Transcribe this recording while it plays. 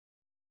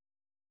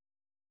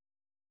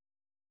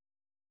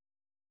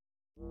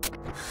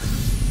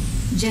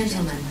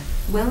Gentlemen,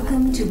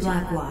 welcome to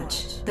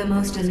Blackwatch, the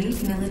most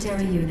elite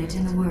military unit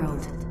in the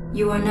world.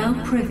 You are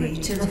now privy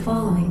to the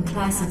following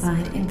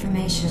classified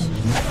information.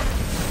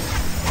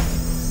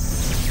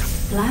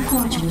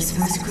 Blackwatch was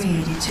first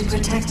created to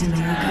protect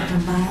America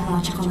from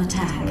biological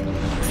attack.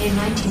 In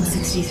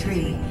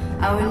 1963,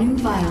 our new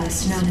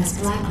virus known as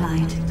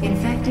Blacklight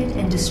infected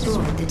and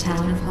destroyed the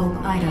town of Hope,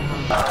 Idaho.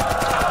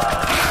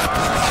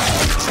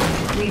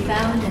 We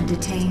found and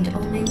detained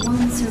only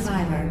one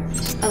survivor,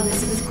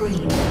 Elizabeth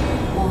Green,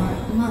 or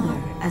Mother,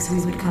 as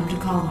we would come to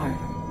call her.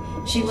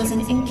 She was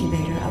an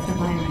incubator of the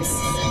virus.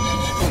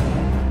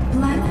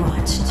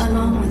 Blackwatch,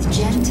 along with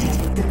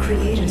Gentek, the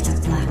creators of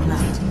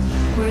Blacklight,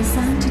 were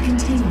assigned to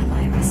contain the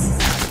virus,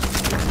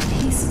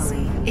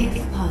 peacefully,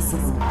 if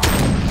possible.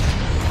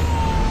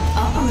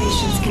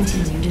 Operations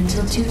continued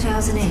until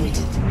 2008,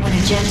 when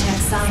a Gentek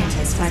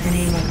scientist by the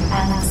name of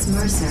Alex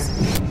Mercer,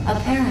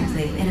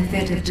 apparently in a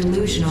fit of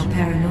delusional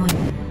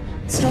paranoia,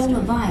 stole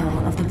a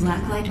vial of the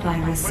Blacklight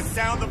virus. Put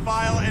down the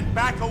vial and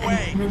back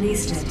away! And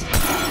released it.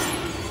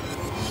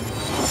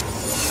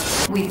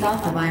 We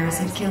thought the virus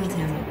had killed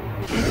him.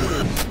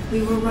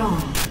 We were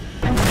wrong.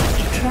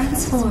 It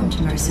transformed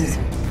Mercer,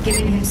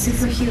 giving him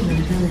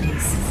superhuman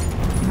abilities.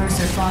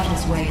 Mercer fought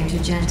his way into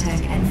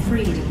Gentek and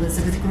freed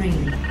Elizabeth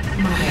Green,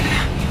 Mother.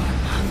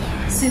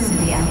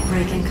 Soon the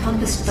outbreak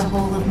encompassed the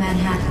whole of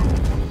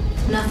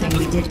Manhattan. Nothing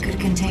we did could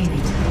contain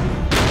it.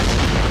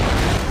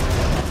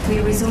 We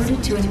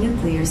resorted to a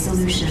nuclear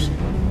solution,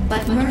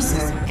 but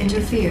Mercer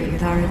interfered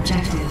with our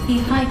objective. He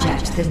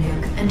hijacked the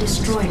nuke and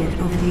destroyed it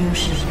over the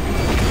ocean.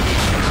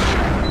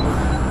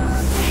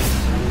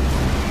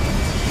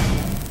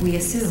 We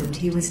assumed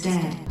he was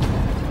dead.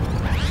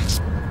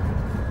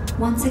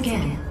 Once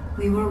again,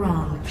 we were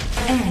wrong.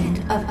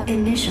 End of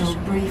initial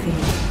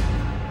briefing.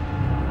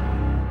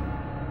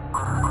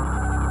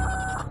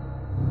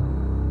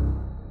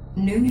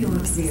 New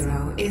York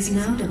Zero is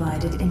now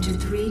divided into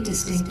 3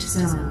 distinct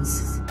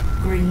zones: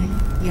 green,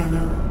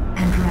 yellow,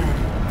 and red.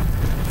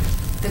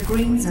 The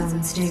green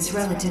zone stays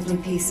relatively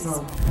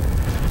peaceful.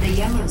 The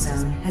yellow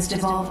zone has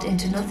devolved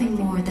into nothing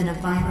more than a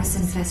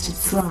virus-infested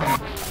slum.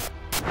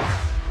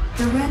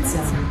 The red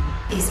zone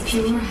is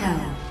pure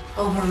hell,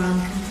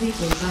 overrun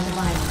completely by the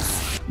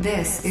virus.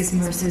 This is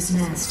Mercer's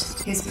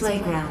nest, his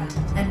playground,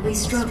 and we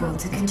struggle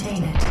to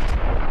contain it.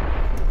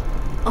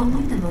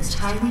 Only the most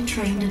highly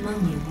trained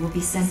among you will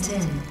be sent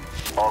in.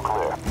 All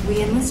clear.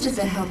 We enlisted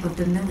the help of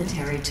the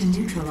military to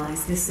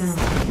neutralize this zone.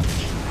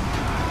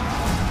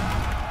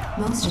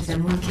 Most of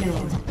them were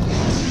killed.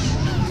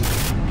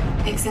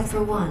 Except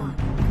for one,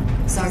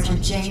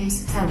 Sergeant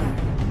James Heller.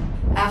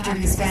 After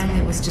his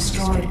family was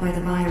destroyed by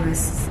the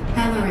virus,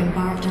 Heller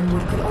embarked on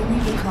what could only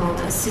be called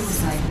a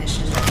suicide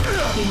mission.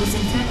 He was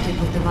infected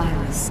with the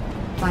virus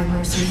by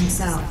Mercer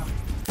himself.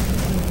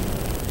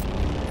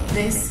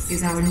 This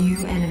is our new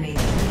enemy.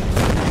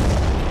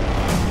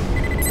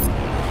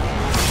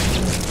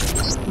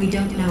 We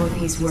don't know if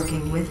he's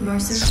working with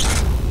Mercer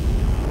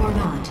or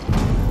not.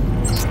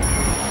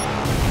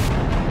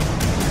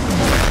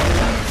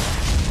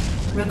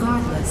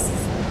 Regardless,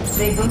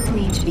 they both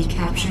need to be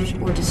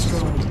captured or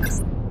destroyed.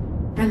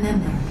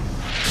 Remember,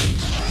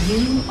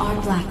 you are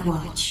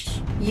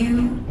Blackwatch.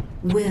 You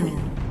will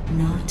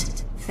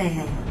not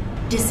fail.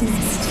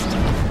 Dismissed.